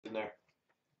in there.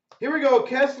 Here we go.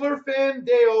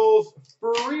 KeslerFanDale's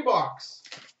free box.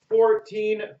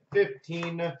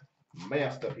 14-15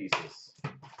 Masterpieces.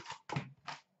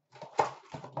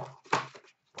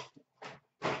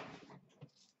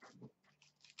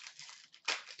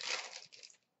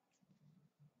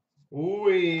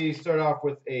 We start off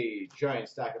with a giant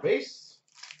stack of base.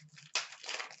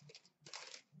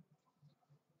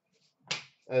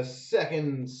 A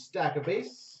second stack of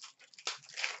base.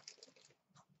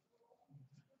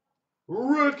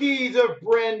 Rookies of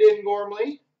Brandon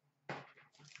Gormley.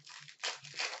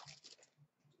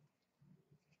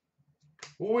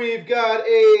 We've got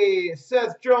a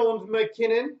Seth Jones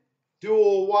McKinnon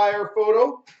dual wire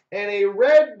photo and a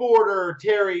red border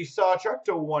Terry Sawchuk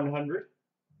to 100.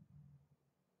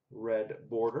 Red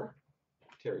border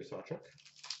Terry Sawchuk.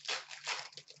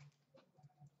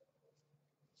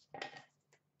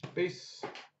 Base.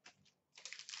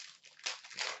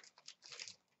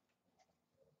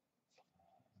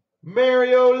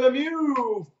 Mario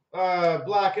Lemieux,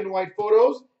 black and white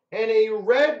photos, and a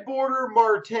red border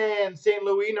Martin St.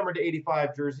 Louis, number to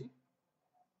 85 jersey.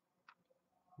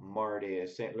 Marty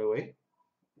St. Louis.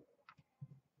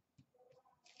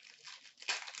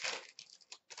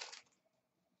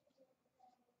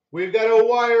 We've got a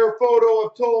wire photo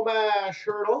of Tomas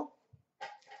Hertl.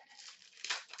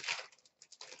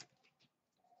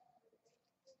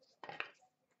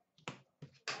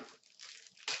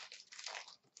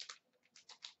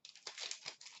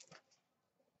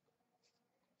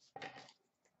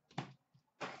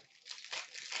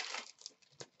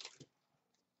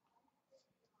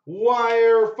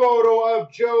 Wire photo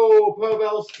of Joe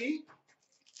Pavelski.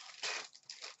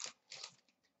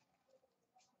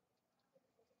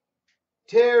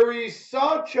 Terry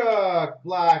Sawchuk,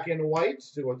 black and white,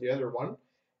 to go with the other one.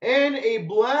 And a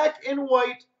black and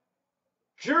white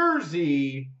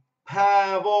jersey,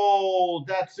 Pavel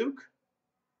Datsyuk.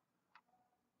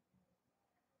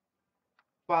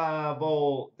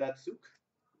 Pavel Datsyuk.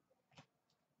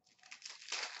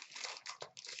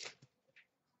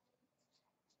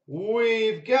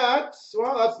 We've got,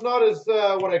 well, that's not as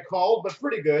what I called, but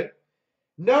pretty good.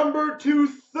 Number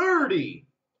 230,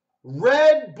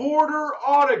 red border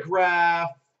autograph.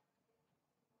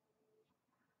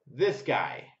 This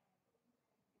guy.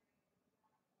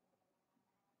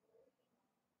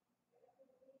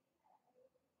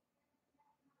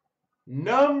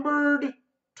 Numbered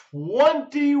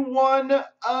 21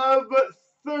 of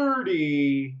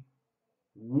 30,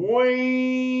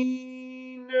 Wayne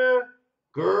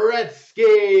Gretzky.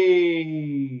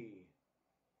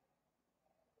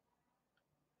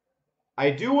 I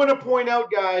do want to point out,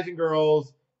 guys and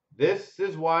girls, this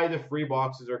is why the free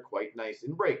boxes are quite nice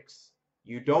in breaks.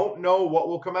 You don't know what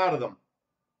will come out of them.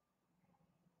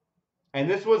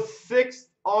 And this was 6th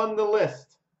on the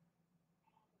list.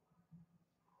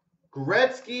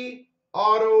 Gretzky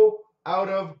auto out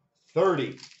of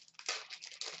 30.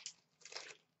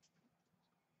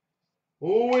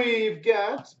 We've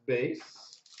got base.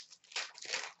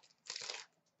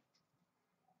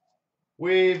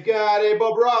 We've got a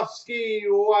Bobrovsky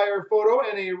wire photo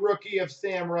and a rookie of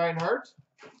Sam Reinhart.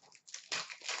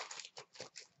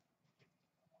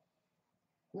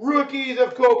 Rookies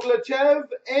of Koklachev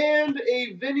and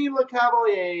a Vinny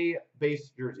LeCavalier base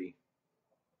jersey.